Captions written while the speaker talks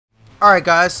Alright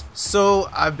guys, so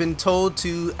I've been told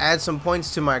to add some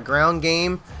points to my ground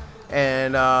game,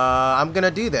 and I'm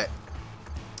gonna do that.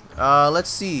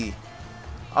 Let's see.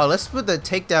 Let's put the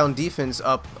takedown defense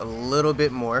up a little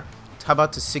bit more. How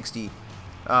about to 60?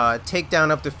 Takedown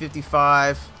up to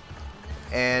 55,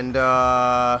 and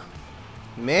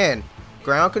man,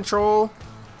 ground control.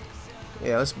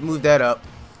 Yeah, let's move that up.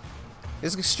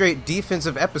 This is a straight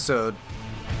defensive episode.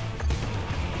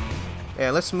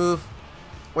 Yeah, let's move.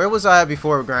 Where was I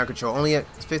before ground control? Only at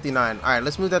 59. Alright,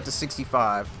 let's move that to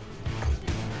 65.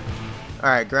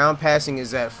 Alright, ground passing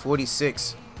is at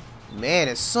 46. Man,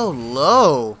 it's so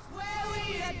low.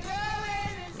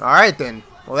 Alright then.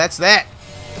 Well, that's that.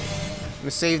 I'm going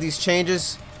to save these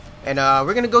changes. And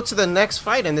we're going to go to the next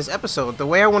fight in this episode. The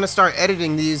way I want to start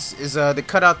editing these is to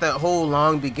cut out that whole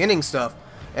long beginning stuff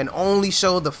and only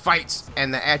show the fights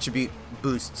and the attribute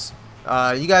boosts.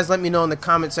 You guys let me know in the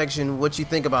comment section what you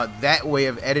think about that way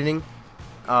of editing.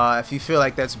 If you feel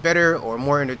like that's better or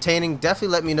more entertaining, definitely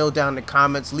let me know down in the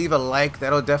comments. Leave a like.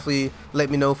 That'll definitely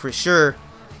let me know for sure.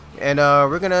 And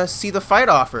we're going to see the fight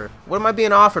offer. What am I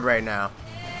being offered right now?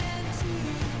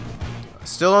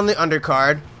 Still on the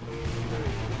undercard.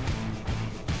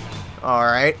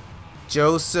 Alright.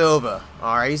 Joe Silva.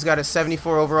 Alright, he's got a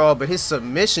 74 overall, but his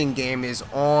submission game is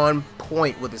on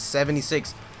point with a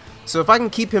 76. So if I can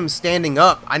keep him standing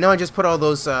up, I know I just put all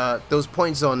those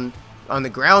points on the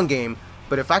ground game,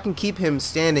 but if I can keep him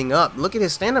standing up, look at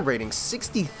his stand-up rating,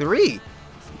 63.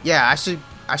 Yeah, I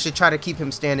should try to keep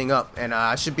him standing up, and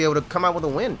I should be able to come out with a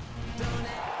win.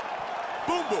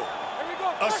 Boom boom.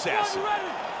 Assassin.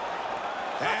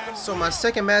 So my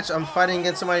second match, I'm fighting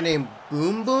against somebody named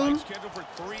Boom Boom.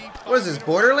 What is this,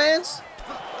 Borderlands?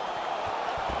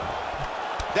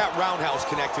 That roundhouse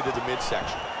connected to the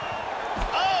midsection.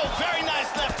 Oh, very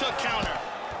nice left hook counter.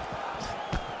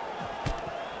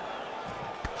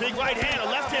 Big right hand, a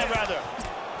left hand rather.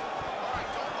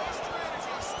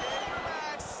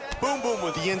 Boom boom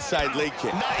with the inside leg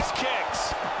kick. Nice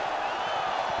kicks.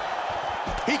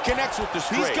 He connects with the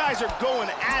straight. These guys are going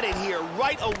at it here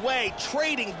right away,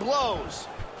 trading blows.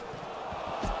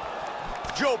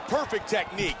 Joe, perfect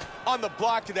technique on the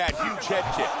block of that huge head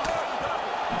kick.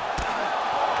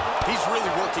 He's really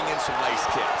working in some nice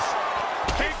kicks.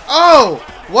 Oh,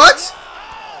 what?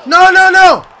 No, no,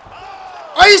 no.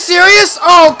 Are you serious?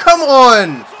 Oh, come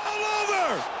on.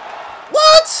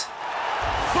 What?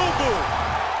 Boom boom.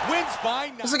 Wins by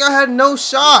 9. It's like I had no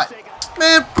shot.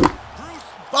 Man,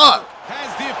 fuck.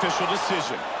 Has the official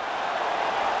decision.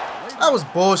 That was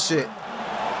bullshit.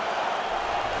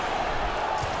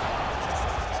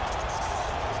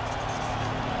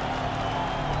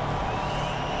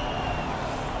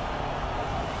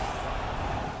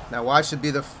 Now, why should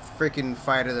be the freaking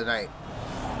fight of the night?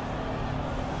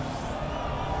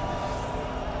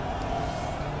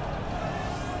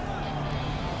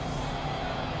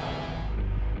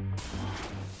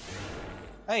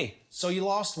 Hey, so you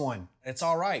lost one. It's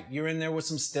all right. You're in there with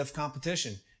some stiff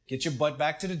competition. Get your butt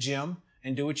back to the gym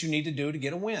and do what you need to do to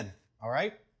get a win. All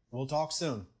right? We'll talk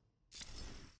soon.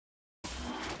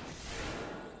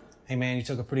 Hey, man, you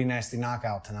took a pretty nasty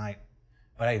knockout tonight.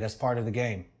 But hey, that's part of the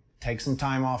game. Take some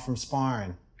time off from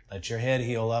sparring. Let your head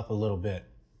heal up a little bit.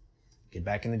 Get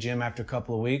back in the gym after a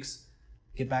couple of weeks.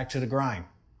 Get back to the grind.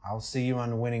 I'll see you on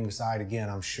the winning side again,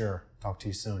 I'm sure. Talk to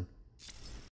you soon.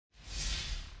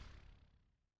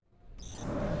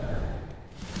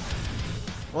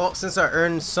 Well, since I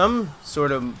earned some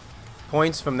sort of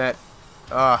points from that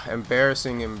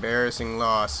embarrassing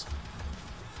loss.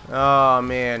 Oh,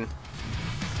 man.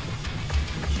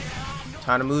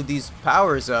 Time to move these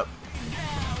powers up.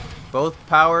 Both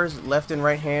powers, left and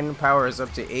right hand power is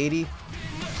up to 80.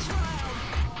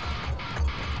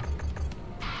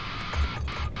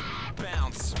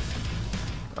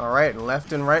 Alright,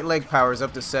 left and right leg power is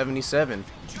up to 77.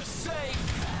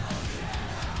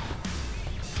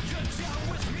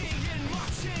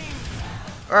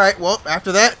 Alright, well,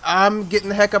 after that, I'm getting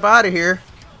the heck up out of here.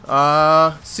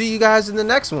 See you guys in the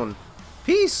next one.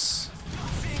 Peace.